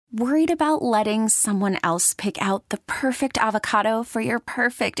Worried about letting someone else pick out the perfect avocado for your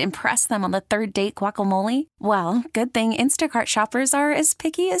perfect impress them on the third date guacamole? Well, good thing Instacart shoppers are as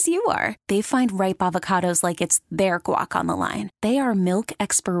picky as you are. They find ripe avocados like it's their guac on the line. They are milk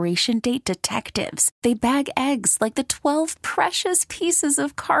expiration date detectives. They bag eggs like the 12 precious pieces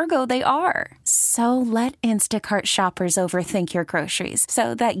of cargo they are. So let Instacart shoppers overthink your groceries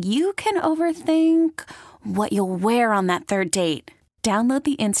so that you can overthink what you'll wear on that third date. Download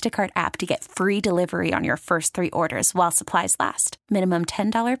the Instacart app to get free delivery on your first 3 orders while supplies last. Minimum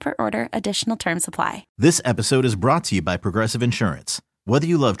 $10 per order. Additional terms apply. This episode is brought to you by Progressive Insurance. Whether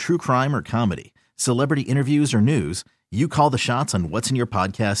you love true crime or comedy, celebrity interviews or news, you call the shots on what's in your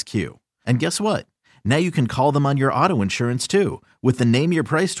podcast queue. And guess what? Now you can call them on your auto insurance too with the Name Your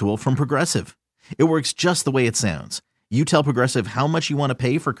Price tool from Progressive. It works just the way it sounds. You tell Progressive how much you want to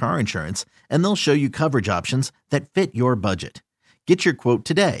pay for car insurance, and they'll show you coverage options that fit your budget. Get your quote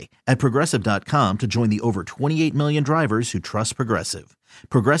today at Progressive.com to join the over 28 million drivers who trust Progressive.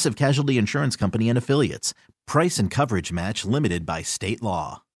 Progressive Casualty Insurance Company and Affiliates. Price and coverage match limited by state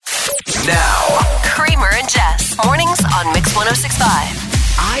law. Now, Kramer and Jess. Mornings on Mix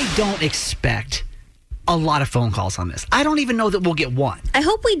 106.5. I don't expect a lot of phone calls on this. I don't even know that we'll get one. I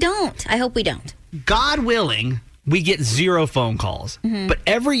hope we don't. God willing, we get 0 phone calls. Mm-hmm. But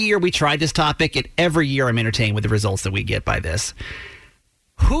every year we try this topic, and every year I'm entertained with the results that we get by this.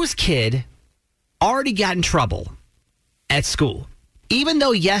 Whose kid already got in trouble at school, even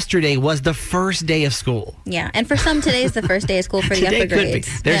though yesterday was the first day of school? Yeah, and for some, today is the first day of school for the upper grades.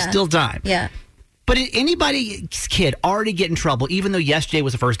 Could be. There's still time. Yeah. But did anybody's kid already get in trouble, even though yesterday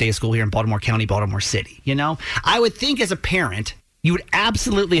was the first day of school here in Baltimore County, Baltimore City? You know, I would think as a parent, you would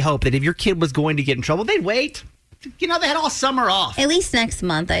absolutely hope that if your kid was going to get in trouble, they'd wait. You know, they had all summer off. At least next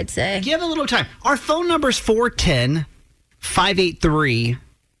month, I'd say. Give it a little time. Our phone number is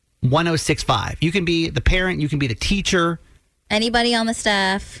 410-583-1065. You can be the parent. You can be the teacher. Anybody on the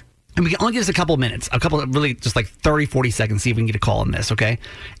staff. And we can only give us a couple of minutes, really just like 30, 40 seconds, see if we can get a call on this, okay?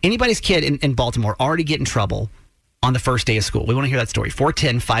 Anybody's kid in Baltimore already get in trouble on the first day of school. We want to hear that story.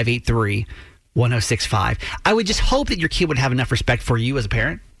 410-583-1065. I would just hope that your kid would have enough respect for you as a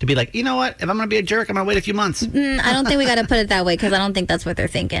parent to be like, you know what? If I'm going to be a jerk, I'm going to wait a few months. I don't think we got to put it that way because I don't think that's what they're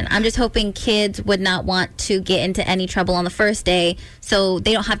thinking. I'm just hoping kids would not want to get into any trouble on the first day so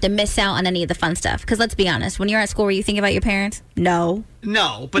they don't have to miss out on any of the fun stuff. Because let's be honest, when you're at school, were you thinking about your parents? No.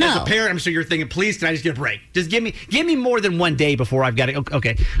 No, but as a parent, I'm sure you're thinking, please, can I just get a break? Just give me more than one day before I've got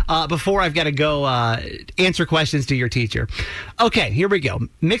to, before I've got to go answer questions to your teacher. Okay, here we go.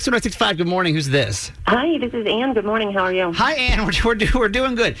 Mix 106.5, good morning. Who's this? Hi, this is Ann. Good morning. How are you? Hi, Ann. We're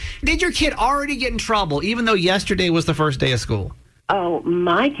doing good. Did your kid already get in trouble, even though yesterday was the first day of school? Oh,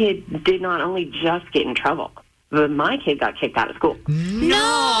 my kid did not only just get in trouble, but my kid got kicked out of school. No!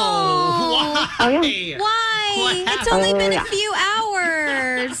 Why? Oh, yeah. Why? It's only been a few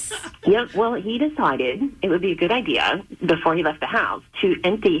hours. Yep. Well, he decided it would be a good idea before he left the house to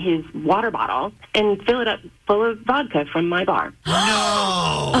empty his water bottle and fill it up full of vodka from my bar.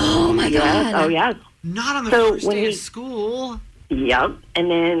 No! Oh, my God. Oh, yes. Not on the first day of school. Yep. And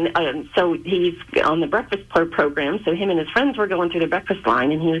then, so he's on the breakfast program, so him and his friends were going through the breakfast line,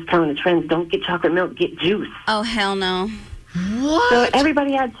 and he was telling his friends, don't get chocolate milk, get juice. Oh, hell no. What? So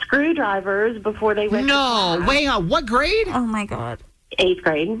everybody had screwdrivers before they went to class. Wait on what grade? Oh, my God. 8th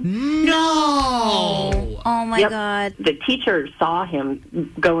grade. No. Oh, my God. The teacher saw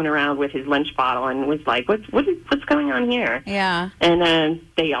him going around with his lunch bottle and was like, what's going on here? Yeah. And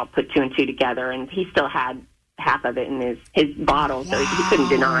they all put 2 and 2 together, and he still had half of it in his bottle, so he couldn't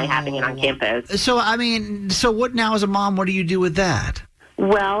deny having it on campus. So what now as a mom, what do you do with that?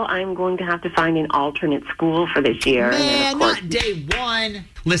 Well, I'm going to have to find an alternate school for this year. Man, not day one.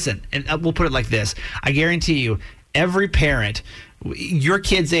 Listen, and we'll put it like this. I guarantee you, every parent your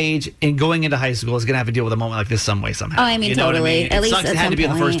kid's age and going into high school is going to have to deal with a moment like this some way, somehow. Oh, I mean, you know totally. What I mean? At least sucks it had to be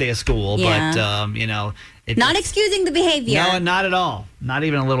on the first day of school, yeah. But, not excusing the behavior. No, not at all. Not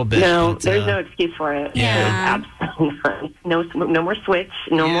even a little bit. No, but, there's no excuse for it. Yeah. Absolutely not. No more Switch,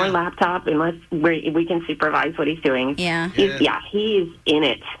 no more laptop unless we can supervise what he's doing. Yeah. He's in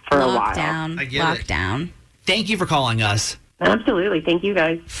it for a while. Lockdown. Thank you for calling us. Absolutely. Thank you,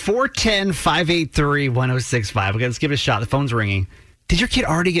 guys. 410-583-1065. Okay, let's give it a shot. The phone's ringing. Did your kid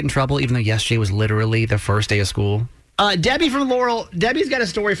already get in trouble even though yesterday was literally the first day of school? Debbie from Laurel. Debbie's got a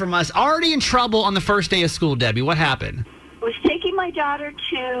story from us. Already in trouble on the first day of school, Debbie. What happened? I was taking my daughter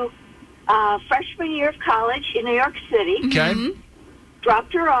to freshman year of college in New York City. Okay. Mm-hmm.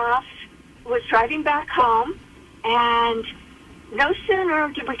 Dropped her off, was driving back home, and no sooner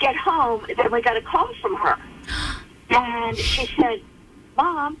did we get home than we got a call from her. And she said,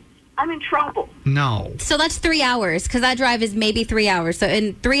 Mom, I'm in trouble. No. So that's 3 hours, because that drive is maybe 3 hours. So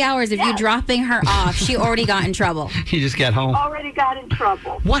in 3 hours of you dropping her off, she already got in trouble. You just got home. Already got in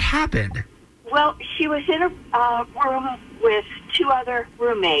trouble. What happened? Well, she was in a room with 2 other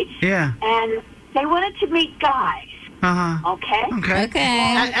roommates. Yeah. And they wanted to meet guys. Uh-huh. Okay?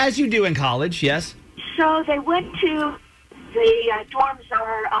 Okay. As you do in college, yes. So they went to the dorms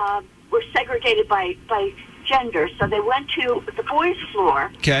were segregated by gender. So they went to the boys'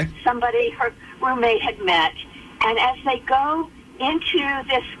 floor. Okay. Somebody her roommate had met, and as they go into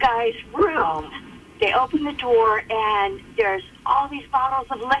this guy's room, they open the door and there's all these bottles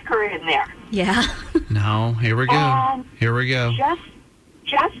of liquor in there. Yeah. No, here we go. And Here we go.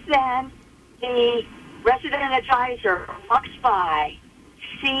 Just then, the resident advisor walks by,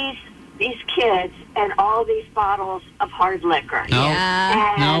 sees these kids and all these bottles of hard liquor. No.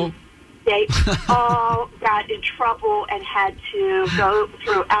 Yeah. And No. they all got in trouble and had to go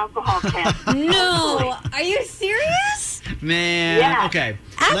through alcohol tests. No. Are you serious? Man. Yeah. Okay.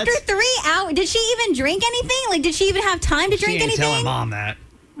 After 3 hours, did she even drink anything? Like, did she even have time to drink She ain't anything? telling Mom that.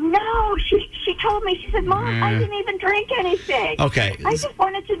 No, she told me, she said, Mom, I didn't even drink anything. Okay. I just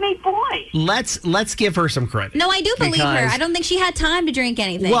wanted to meet boys. Let's give her some credit. No, I do believe her. Because- I don't think she had time to drink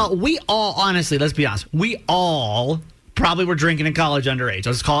anything. Well, we all, honestly, let's be honest, we all probably were drinking in college underage.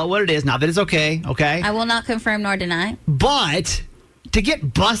 Let's call it what it is. Not that it's okay, okay? I will not confirm nor deny. But to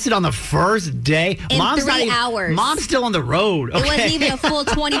get busted on the first day, In Mom's 3 not even, hours. Mom's still on the road. Okay? It wasn't even a full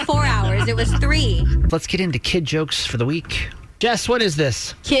 24 hours. It was 3. Let's get into kid jokes for the week. Jess, what is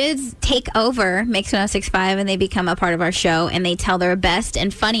this? Kids take over Mix 1065 and they become a part of our show and they tell their best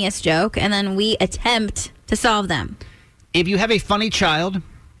and funniest joke and then we attempt to solve them. If you have a funny child,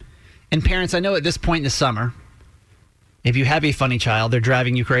 and parents, I know at this point in the summer, if you have a funny child, they're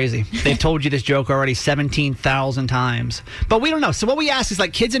driving you crazy. They've told you this joke already 17,000 times. But we don't know. So what we ask is,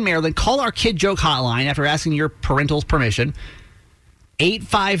 like, kids in Maryland, call our kid joke hotline after asking your parental's permission.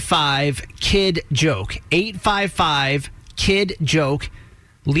 855-KID-JOKE. 855-KID-JOKE.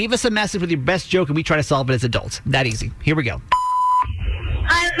 Leave us a message with your best joke, and we try to solve it as adults. That easy. Here we go.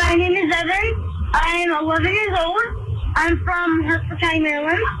 Hi, my name is Evan. I'm 11 years old. I'm from Hartford County,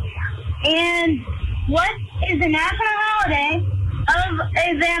 Maryland. And what is the national holiday of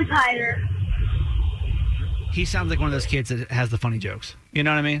a vampire? He sounds like one of those kids that has the funny jokes. You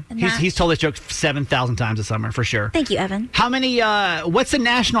know what I mean? And He's told this joke 7,000 times this summer, for sure. Thank you, Evan. How many, what's the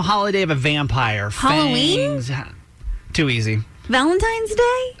national holiday of a vampire? Halloween? Fangs. Too easy. Valentine's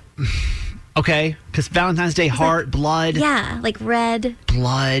Day? Okay, because Valentine's Day, heart, blood. Yeah, like red.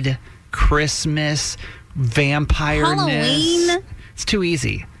 Blood, Christmas, vampire. Halloween? It's too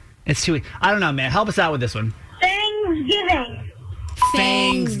easy. I don't know, man. Help us out with this one. Thanksgiving.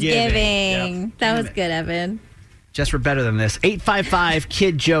 Thanksgiving. Yep. That was good, Evan. Just we're better than this.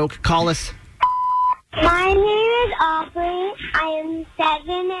 855-KID-JOKE. Call us. My name is Aubrey. I am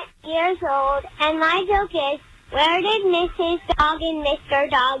 7 years old, and my joke is, where did Mrs. Dog and Mr.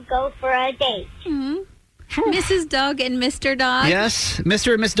 Dog go for a date? Mrs. Dog and Mr. Dog. Yes,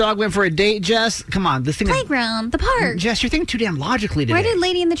 Mr. and Miss Dog went for a date, Jess. Come on, this thing is... Playground, the park. Jess, you're thinking too damn logically today. Where did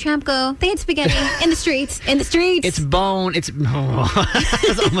Lady and the Tramp go? They had spaghetti in the streets. In the streets. It's Bone. It's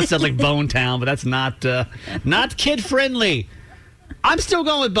I almost said like Bone Town, but that's not kid friendly. I'm still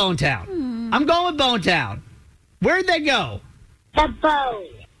going with Bone Town. I'm going with Bone Town. Where'd they go? The Bone.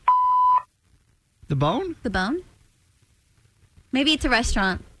 The Bone? The Bone? Maybe it's a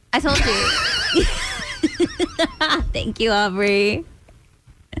restaurant. I told you. Thank you, Aubrey.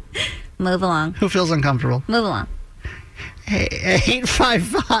 Move along. Who feels uncomfortable? Move along. Hey,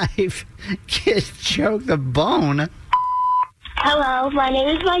 855-KID-JOKE. The Bone. Hello, my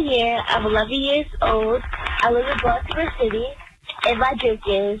name is Mayer. I'm 11 years old. I live in Baltimore City. And my joke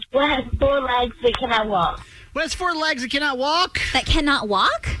is, what has 4 legs but cannot walk? What has 4 legs and cannot walk? That cannot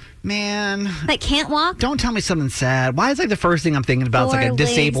walk? Man. That can't walk? Don't tell me something sad. Why is like the first thing I'm thinking about is like 4 a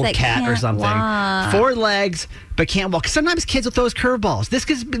disabled legs that cat or can't something? walk. 4 legs but can't walk. Sometimes kids will throw us curveballs. This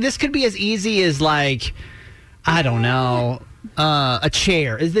could be as easy as like, I don't know, a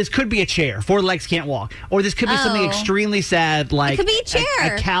chair. This could be a chair. 4 legs can't walk. Or this could be something extremely sad like could be a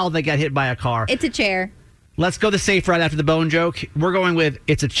chair. A cow that got hit by a car. It's a chair. Let's go the safe route after the Bone joke. We're going with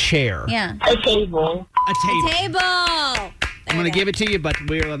it's a chair. Yeah. A table. A table. Table. I'm going to give it to you, but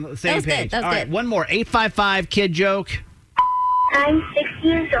we're on the same That was good. page. That was All right, good. one more. 855-KID joke. I'm 6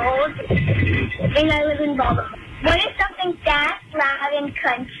 years old, and I live in Baltimore. What is something fast, loud, and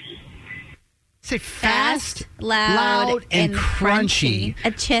crunchy? Say Fast, loud, and crunchy.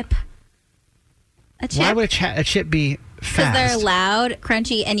 A chip. A chip. Why would a chip be Because fast? they're loud,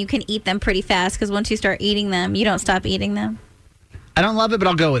 crunchy, and you can eat them pretty fast. Because once you start eating them, you don't stop eating them. I don't love it, but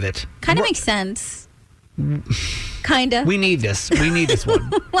I'll go with it. Kind of makes sense. Kind of. We need this. We need this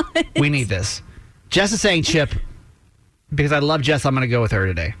one. We need this. Jess is saying chip because I love Jess. I'm going to go with her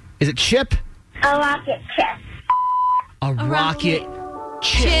today. Is it chip? A rocket chip. A rocket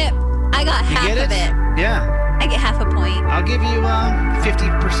chip. I got half You get of it. Yeah. I get half a point. I'll give you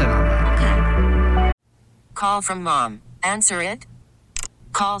 50% on that. Okay. Call from mom. Answer it.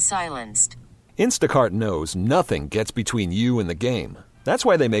 Call silenced. Instacart knows nothing gets between you and the game. That's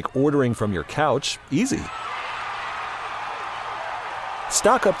why they make ordering from your couch easy.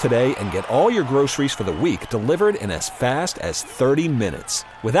 Stock up today and get all your groceries for the week delivered in as fast as 30 minutes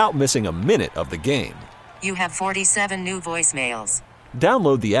without missing a minute of the game. You have 47 new voicemails.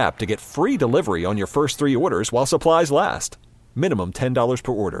 Download the app to get free delivery on your first 3 orders while supplies last. Minimum $10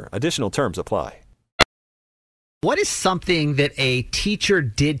 per order. Additional terms apply. What is something that a teacher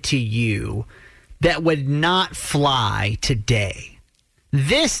did to you that would not fly today?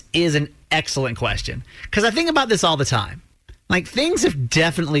 This is an excellent question because I think about this all the time. Like, things have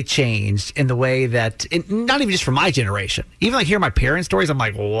definitely changed in the way that, not even just for my generation, even like hearing my parents' stories, I'm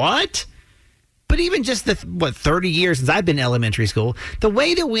like, what? But even just 30 years since I've been in elementary school, the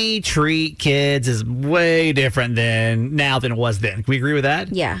way that we treat kids is way different now than it was then. Can we agree with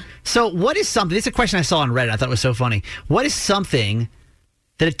that? Yeah. So what is something, this is a question I saw on Reddit, I thought it was so funny. What is something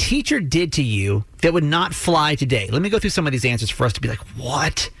that a teacher did to you that would not fly today? Let me go through some of these answers for us to be like,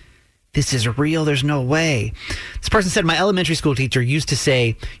 what? This is real? There's no way. This person said, my elementary school teacher used to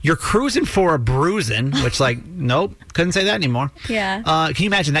say, you're cruising for a bruising, which like, nope, couldn't say that anymore. Yeah. Can you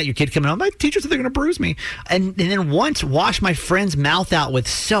imagine that? Your kid coming home, my teacher said they're going to bruise me. And then once wash my friend's mouth out with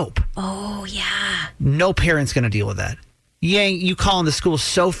soap. Oh, yeah. No parent's going to deal with that. You calling the school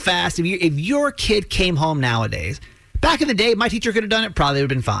so fast. If your kid came home nowadays, back in the day, my teacher could have done it, probably would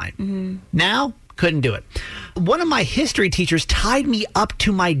have been fine. Mm-hmm. Now, couldn't do it. One of my history teachers tied me up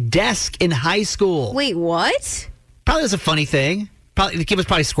to my desk in high school. Wait, what? Probably was a funny thing. Probably the kid was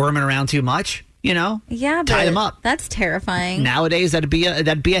probably squirming around too much, you know? Yeah, but tied him up. That's terrifying. Nowadays, that'd be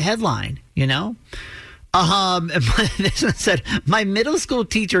a headline, you know? This one said, my middle school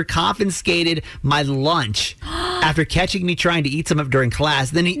teacher confiscated my lunch after catching me trying to eat some of it during class.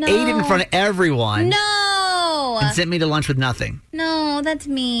 Then he ate it in front of everyone. No. And sent me to lunch with nothing. No, that's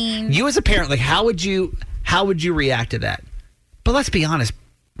mean. You as a parent, like, how would you react to that? But let's be honest,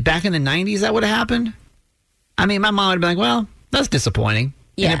 back in the 90s, that would have happened. I mean, my mom would have been like, well, that's disappointing.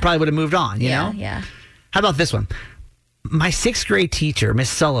 Yeah. And it probably would have moved on, you know? Yeah. How about this one? My 6th grade teacher, Miss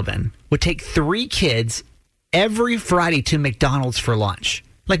Sullivan, would take 3 kids every Friday to McDonald's for lunch.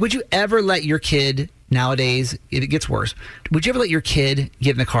 Like, would you ever let your kid, nowadays, it gets worse, would you ever let your kid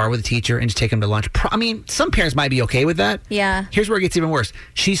get in the car with a teacher and just take them to lunch? I mean, some parents might be okay with that. Yeah. Here's where it gets even worse.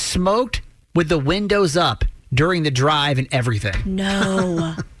 She smoked with the windows up during the drive and everything.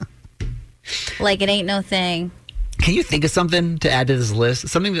 No. Like, it ain't no thing. Can you think of something to add to this list?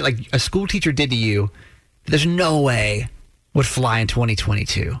 Something that, like, a school teacher did to you that there's no way would fly in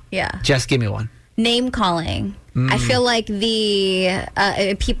 2022? Yeah. Jess, give me one. Name calling. I feel like the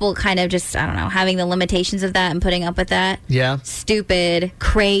people kind of just, I don't know, having the limitations of that and putting up with that. Yeah. Stupid,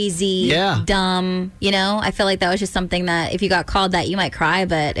 crazy, Yeah. dumb. You know, I feel like that was just something that if you got called that, you might cry,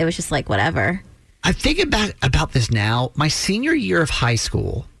 but it was just like, whatever. I'm thinking back about this now. My senior year of high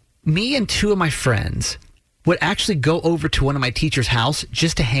school, me and 2 of my friends would actually go over to one of my teacher's house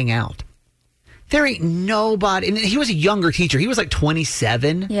just to hang out. There ain't nobody. And he was a younger teacher. He was like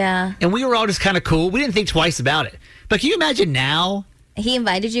 27. Yeah. And we were all just kind of cool. We didn't think twice about it. But can you imagine now? He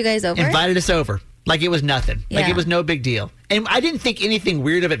invited you guys over? Invited us over. Like it was nothing. Like Yeah. it was no big deal. And I didn't think anything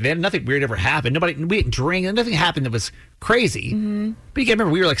weird of it then. Nothing weird ever happened. We didn't drink. Nothing happened that was crazy. Mm-hmm. But you can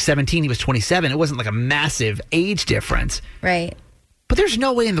remember, we were like 17. He was 27. It wasn't like a massive age difference. Right. But there's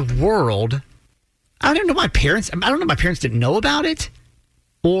no way in the world. I don't know my parents. I don't know if my parents didn't know about it.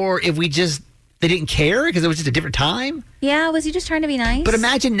 Or if they didn't care because it was just a different time. Yeah, was he just trying to be nice? But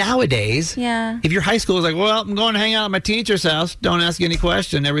imagine nowadays, Yeah. if your high school is like, well, I'm going to hang out at my teacher's house. Don't ask any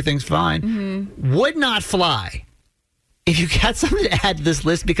question. Everything's fine. Mm-hmm. Would not fly. If you got something to add to this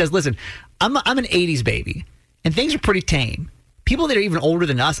list, because listen, I'm an 80s baby, and things are pretty tame. People that are even older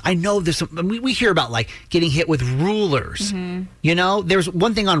than us, I know there's some, we hear about like getting hit with rulers. Mm-hmm. You know, there's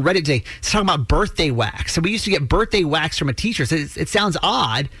one thing on Reddit today. It's talking about birthday wax. So we used to get birthday wax from a teacher. So it sounds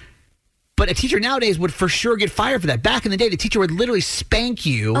odd. But a teacher nowadays would for sure get fired for that. Back in the day, the teacher would literally spank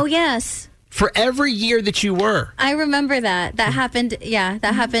you. Oh, yes. For every year that you were. I remember that. That happened. Yeah,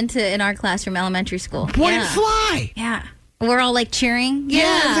 that happened in our classroom, elementary school. Wouldn't fly. Yeah. We're all like cheering.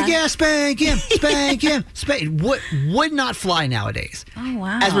 Yeah. Yeah, spank him, spank him, spank. Would not fly nowadays. Oh,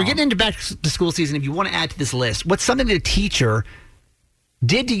 wow. As we're getting into back to school season, if you want to add to this list, what's something that a teacher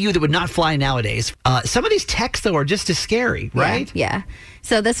did to you that would not fly nowadays. Some of these texts, though, are just as scary, right? Yeah.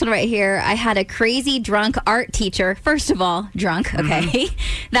 So this one right here, I had a crazy drunk art teacher, first of all, drunk, okay,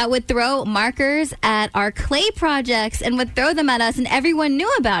 that would throw markers at our clay projects and would throw them at us, and everyone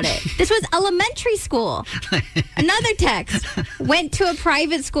knew about it. This was elementary school. Another text. Went to a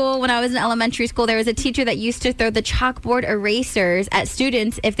private school when I was in elementary school. There was a teacher that used to throw the chalkboard erasers at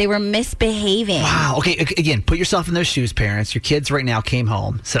students if they were misbehaving. Wow. Okay, again, put yourself in those shoes, parents. Your kids right now came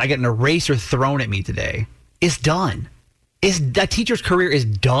home, said, I got an eraser thrown at me today. It's done. That teacher's career is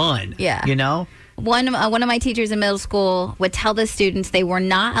done. Yeah. You know? One of my teachers in middle school would tell the students they were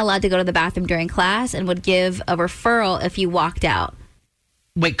not allowed to go to the bathroom during class and would give a referral if you walked out.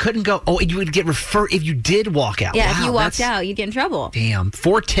 Wait, couldn't go. Oh, you would get referred if you did walk out. Yeah, wow, if you walked out, you'd get in trouble. Damn.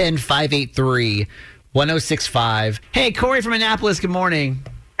 410-583-1065. Hey, Corey from Annapolis, good morning.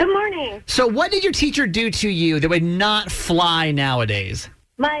 Good morning. So what did your teacher do to you that would not fly nowadays?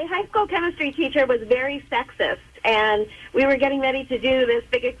 My high school chemistry teacher was very sexist, and we were getting ready to do this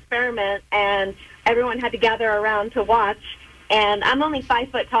big experiment, and everyone had to gather around to watch. And I'm only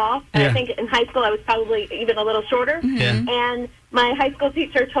 5 foot tall, and I think in high school I was probably even a little shorter. Yeah. And my high school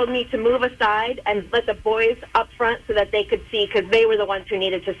teacher told me to move aside and let the boys up front so that they could see, because they were the ones who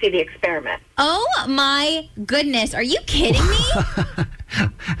needed to see the experiment. Oh, my goodness. Are you kidding me?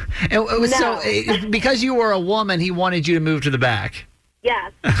 It was No. because you were a woman, he wanted you to move to the back.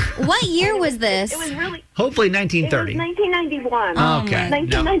 Yes. What year was this? It was really... Hopefully It 1930. was 1991. Okay.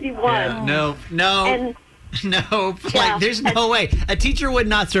 1991. Yeah, no. And No, Yeah. there's no way. A teacher would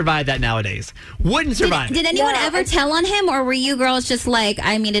not survive that nowadays. Wouldn't survive Did it. anyone Yeah, ever tell on him, or were you girls just like,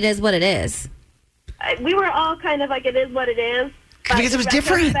 I mean, it is what it is? we were all kind of like, it is what it is. But Because it was in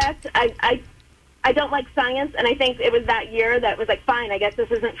different. retrospect, I don't like science, and I think it was that year that was like, fine, I guess this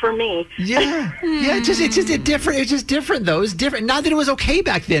isn't for me. Yeah, yeah. It's just different. It's just different, though. It's different. Not that it was okay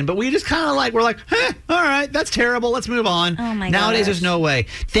back then, but we just kind of we're like, all right, that's terrible. Let's move on. Oh, my Nowadays, gosh. there's no way.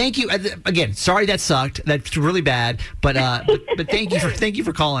 Thank you again. Sorry that sucked. That's really bad. But but thank you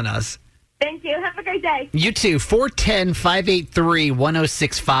for calling us. Thank you. Have a great day. You too.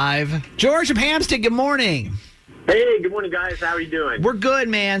 410-583-1065. George from Hampstead. Good morning. Hey, good morning, guys. How are you doing? We're good,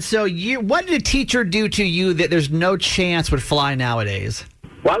 man. So, what did a teacher do to you that there's no chance would fly nowadays?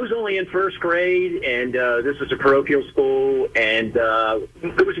 Well, I was only in first grade, and this was a parochial school, and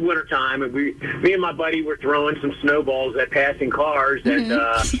it was wintertime, and me and my buddy were throwing some snowballs at passing cars, and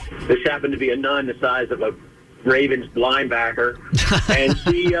this happened to be a nun the size of a Ravens linebacker, and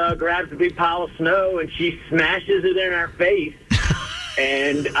she grabs a big pile of snow, and she smashes it in our face.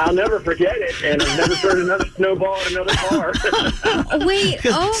 And I'll never forget it. And I've never thrown another snowball at another car. Wait,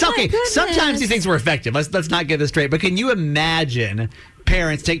 oh my Okay, goodness. sometimes these things were effective. Let's not get this straight. But can you imagine,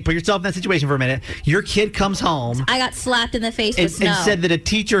 parents, put yourself in that situation for a minute. Your kid comes home I got slapped in the face and with snow. said that a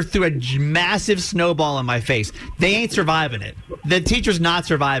teacher threw a massive snowball in my face. They ain't surviving it. The teacher's not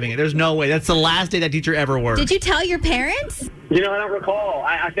surviving it. There's no way. That's the last day that teacher ever worked. Did you tell your parents? I don't recall.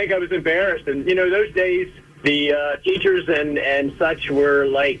 I think I was embarrassed. And, those days, the teachers and such were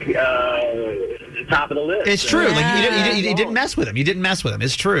like the top of the list. It's true. Yeah. Like you didn't mess with them. You didn't mess with them.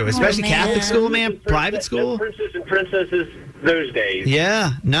 It's true. Especially man. Catholic school, man. Private school. Princes and princesses those days.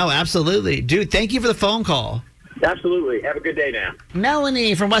 Yeah. No, absolutely. Dude, thank you for the phone call. Absolutely. Have a good day now.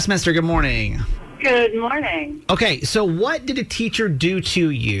 Melanie from Westminster, good morning. Good morning. Okay, so what did a teacher do to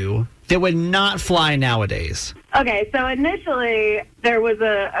you that would not fly nowadays? Okay, so initially there was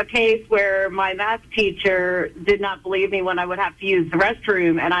a case where my math teacher did not believe me when I would have to use the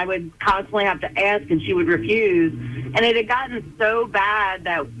restroom, and I would constantly have to ask, and she would refuse. And it had gotten so bad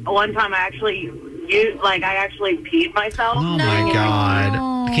that one time I actually peed myself. Oh, my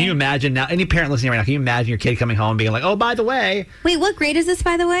God. Can you imagine now? Any parent listening right now, can you imagine your kid coming home and being like, oh, by the way. Wait, what grade is this,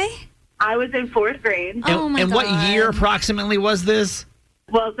 by the way? I was in fourth grade. Oh, my And God. what year approximately was this?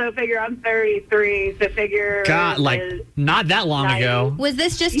 Well, so figure I'm 33, so figure... God, not that long ago. Was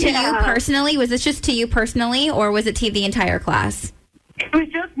this just to you Yeah. personally? Was this just to you personally, or was it to the entire class? It was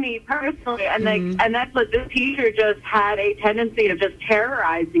just me personally, and and that's what this teacher just had a tendency of just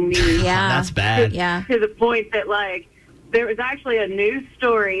terrorizing me. Yeah. That's bad. Yeah. To the point that, there was actually a news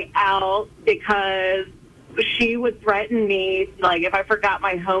story out because she would threaten me, if I forgot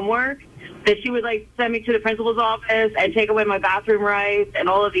my homework, that she would, send me to the principal's office and take away my bathroom rights and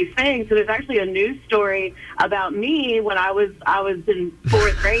all of these things. So there's actually a news story about me when I was in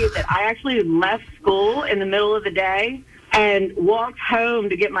fourth grade that I actually left school in the middle of the day and walked home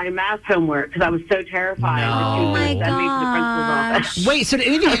to get my math homework because I was so terrified that she was going to send me to the principal's office. Wait, so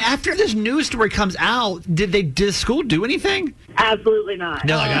after this news story comes out, did the school do anything? Absolutely not.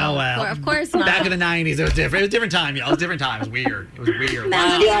 They're like, oh, well. Of course not. Back in the 90s, it was different. It was a different time, y'all. It was a different time. It was weird. It was weird.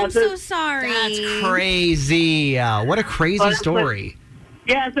 Melanie, Yeah, I'm so sorry. That's crazy. What a crazy story.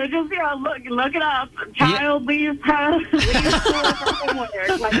 Yeah, so just look it up. Child leaves school for homework.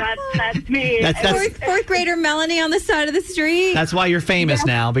 Like that's me. That's Fourth grader Melanie on the side of the street. That's why you're famous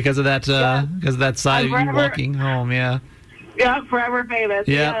now, because of that side of you forever- walking home. Yeah. Yeah, forever famous.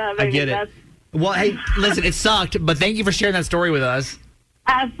 Yeah, I baby, get it. Well, hey, listen, it sucked, but thank you for sharing that story with us.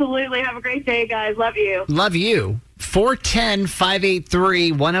 Absolutely. Have a great day, guys. Love you. Love you.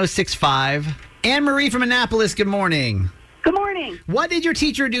 410-583-1065. Anne-Marie from Annapolis, good morning. Good morning. What did your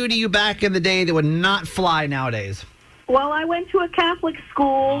teacher do to you back in the day that would not fly nowadays? Well, I went to a Catholic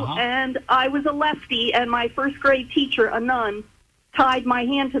school, and I was a lefty, and my first grade teacher, a nun, tied my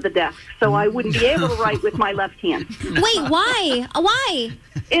hand to the desk so I wouldn't be able to write with my left hand. Wait, why? Why?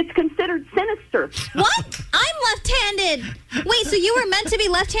 It's considered sinister. What? I'm left-handed. Wait, so you were meant to be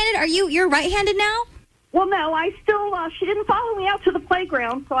left-handed? You're right-handed now? Well, no, I still, she didn't follow me out to the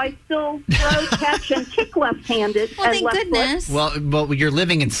playground, so I still throw, catch, and kick left-handed. Well, and thank left goodness. Well, you're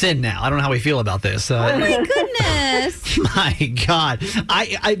living in sin now. I don't know how we feel about this. Oh, my goodness. My God.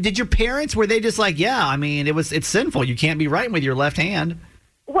 I did your parents, were they just like, yeah, I mean, it's sinful. You can't be writing with your left hand.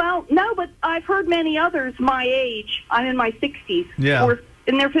 Well, no, but I've heard many others my age, I'm in my 60s, Yeah. or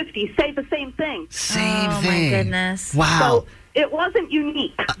in their 50s, say the same thing. Same Oh, thing. my goodness. Wow. So it wasn't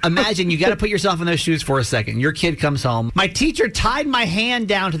unique. Imagine, you got to put yourself in those shoes for a second. Your kid comes home. My teacher tied my hand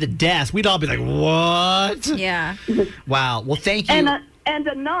down to the desk. We'd all be like, what? Yeah. Wow. Well, thank you. And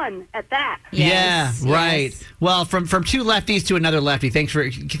a nun at that. Yes, yeah, right. yes. Well, from two lefties to another lefty. Thanks for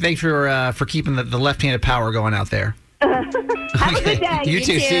keeping the left-handed power going out there. Have a good day. You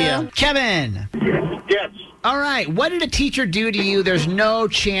too. too. See ya. Kevin. Yes. All right. What did a teacher do to you there's no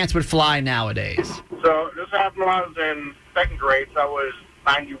chance would fly nowadays? So this happened when I was in second grade. So I was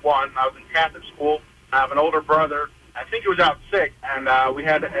 91. I was in Catholic school. I have an older brother. I think he was out sick, and we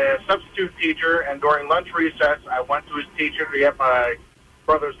had a substitute teacher, and during lunch recess, I went to his teacher to get my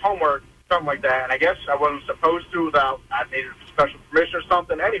brother's homework, something like that, and I guess I wasn't supposed to without, I needed special permission or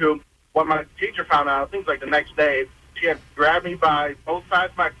something. Anywho, what my teacher found out, I think like the next day, she had grabbed me by both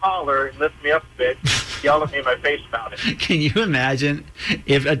sides of my collar and lifted me up a bit, yelled at me in my face about it. Can you imagine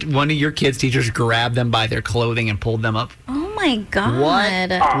if one of your kids' teachers grabbed them by their clothing and pulled them up? Oh, my God.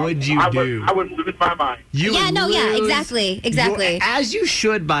 What would you do? I would lose my mind. Exactly. As you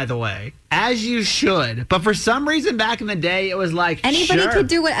should, by the way. As you should. But for some reason back in the day, it was like, Anybody sure. could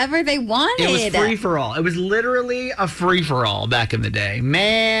do whatever they wanted. It was free-for-all. It was literally a free-for-all back in the day.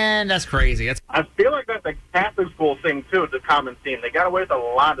 Man, that's crazy. I feel like that's a Catholic school thing, too, the common theme. They got away with a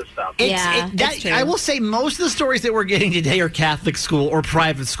lot of stuff. That's true. I will say most of the stories that we're getting today are Catholic school or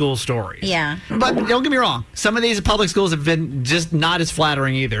private school stories. Yeah. But don't get me wrong. Some of these public schools have been just not as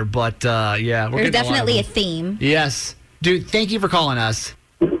flattering either. But, yeah. There's definitely a theme. Yes. Dude, thank you for calling us.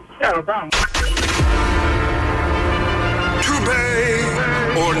 Yeah, no problem. To bay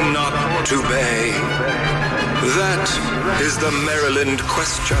or not to bay? That is the Maryland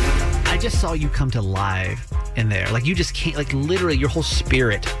question. I just saw you come to live in there. Like, you just can't, like, literally your whole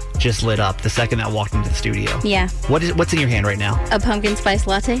spirit just lit up the second I walked into the studio. Yeah. What's in your hand right now? A pumpkin spice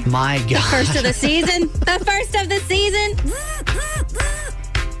latte. My God. The first of the season. The first of the season.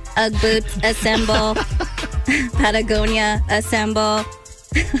 Ugg boots, assemble. Patagonia, assemble.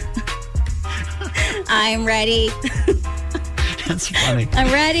 I'm ready. That's funny. I'm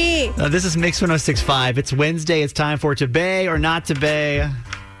ready. This is Mix 1065. It's Wednesday. It's time for To Bay or Not To Bay.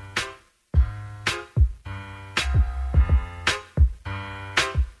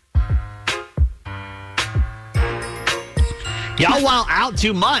 Y'all wow out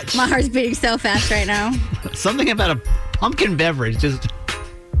too much. My heart's beating so fast right now. Something about a pumpkin beverage just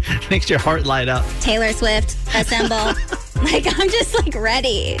makes your heart light up. Taylor Swift, assemble. Like, I'm just like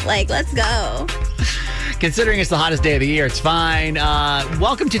ready. Like, let's go. Considering it's the hottest day of the year, it's fine.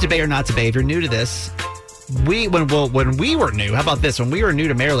 Welcome to Bay or Not To Bay. If you're new to this, when we were new, how about this? When we were new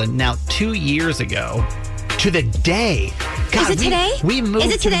to Maryland, now 2 years ago, to the day. God, is it today? We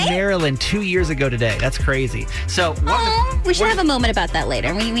moved to Maryland 2 years ago today. That's crazy. So we should have a moment about that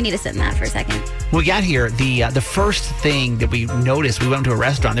later. We need to sit in that for a second. We got here, the first thing that we noticed, we went to a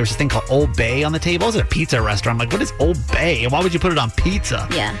restaurant. There was this thing called Old Bay on the table. It was a pizza restaurant. I'm like, what is Old Bay? And why would you put it on pizza?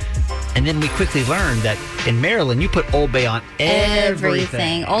 Yeah. And then we quickly learned that in Maryland, you put Old Bay on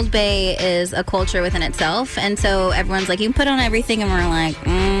everything. Old Bay is a culture within itself. And so everyone's like, you can put on everything. And we're like,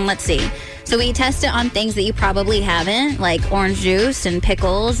 let's see. So we test it on things that you probably haven't, like orange juice and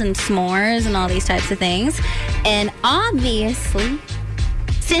pickles and s'mores and all these types of things. And obviously,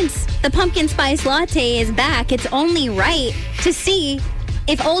 since the pumpkin spice latte is back, it's only right to see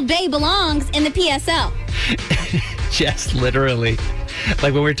if Old Bay belongs in the PSL. Just literally.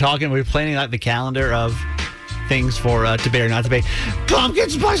 Like when we were planning out the calendar of things for to bay or not to bay. Pumpkin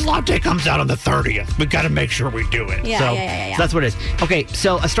spice latte comes out on the 30th. We got to make sure we do it. Yeah. So that's what it is. Okay,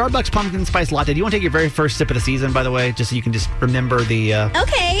 so a Starbucks pumpkin spice latte. Do you want to take your very first sip of the season, by the way, just so you can just remember the...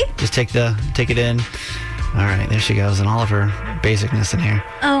 Okay. Just take it in. All right, there she goes, and all of her basicness in here.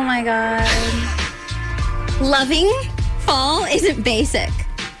 Oh, my God. Loving fall isn't basic.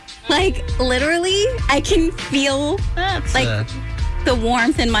 Like, literally, I can feel the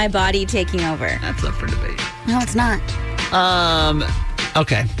warmth in my body taking over. That's up for debate. No, it's not.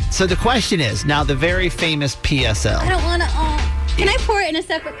 Okay, so the question is, now the very famous PSL. I don't want to... can I pour it in a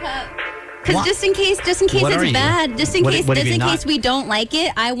separate cup? Because just in case it's bad, just in case we don't like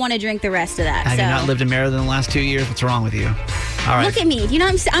it, I want to drink the rest of that. Have you not lived in Maryland in the last 2 years? What's wrong with you? All right. Look at me. You know,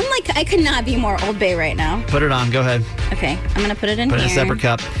 I'm like, I could not be more Old Bay right now. Put it on. Go ahead. Okay, I'm going to put it in here. Put it in a separate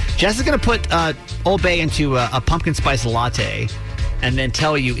cup. Jess is going to put Old Bay into a pumpkin spice latte and then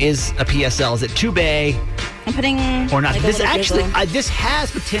tell you, is a PSL, is it too bay? I'm putting... Or not. Like this actually, this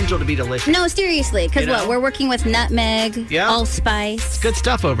has potential to be delicious. No, seriously. Because we're working with nutmeg, allspice. It's good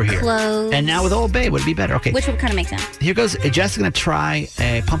stuff over here. Cloves. And now with Old Bay, would it be better? Okay. Which would kind of make sense. Here goes. Jess is going to try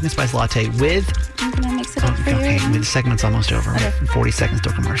a pumpkin spice latte with... I'm going to mix it up for you. Okay, the segment's almost over. Okay. 40 seconds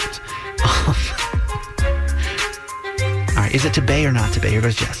till commercials. All right, is it to bay or not to bay? Here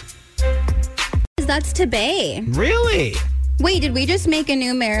goes Jess. That's to bay. Really? Wait, did we just make a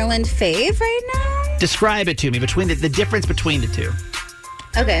new Maryland fave right now? Describe it to me, between the difference between the two.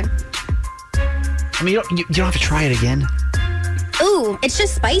 Okay. I mean, you don't have to try it again. Ooh, it's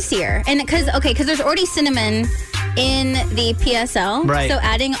just spicier. And because there's already cinnamon in the PSL. Right. So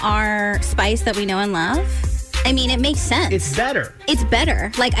adding our spice that we know and love, I mean, it makes sense. It's better. It's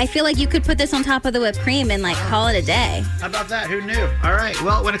better. Like, I feel like you could put this on top of the whipped cream and, like, call it a day. How about that? Who knew? All right.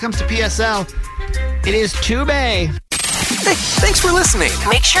 Well, when it comes to PSL, it is too bay. Hey, thanks for listening.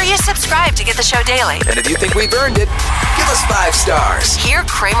 Make sure you subscribe to get the show daily. And if you think we've earned it, give us 5 stars. Hear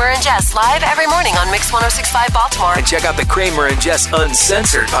Kramer and Jess live every morning on Mix 106.5 Baltimore. And check out the Kramer and Jess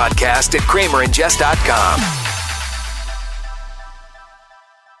Uncensored podcast at kramerandjess.com.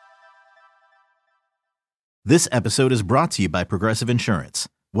 This episode is brought to you by Progressive Insurance.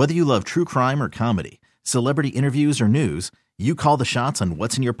 Whether you love true crime or comedy, celebrity interviews or news, you call the shots on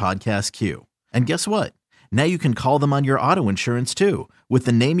what's in your podcast queue. And guess what? Now you can call them on your auto insurance too with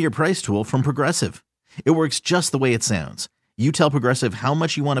the Name Your Price tool from Progressive. It works just the way it sounds. You tell Progressive how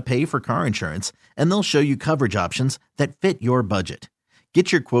much you want to pay for car insurance, and they'll show you coverage options that fit your budget.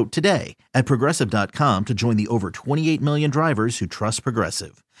 Get your quote today at Progressive.com to join the over 28 million drivers who trust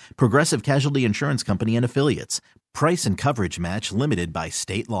Progressive. Progressive Casualty Insurance Company and Affiliates. Price and coverage match limited by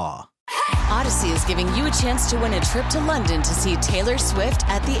state law. Odyssey is giving you a chance to win a trip to London to see Taylor Swift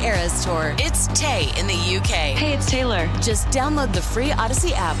at the Eras Tour. It's Tay in the UK. Hey, it's Taylor. Just download the free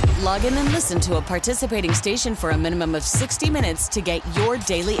Odyssey app, log in and listen to a participating station for a minimum of 60 minutes to get your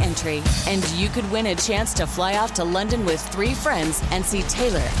daily entry. And you could win a chance to fly off to London with 3 friends and see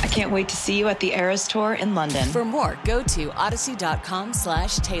Taylor. I can't wait to see you at the Eras Tour in London. For more, go to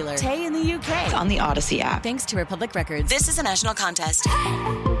odyssey.com/Taylor. Tay in the UK. It's on the Odyssey app. Thanks to Republic Records. This is a national contest.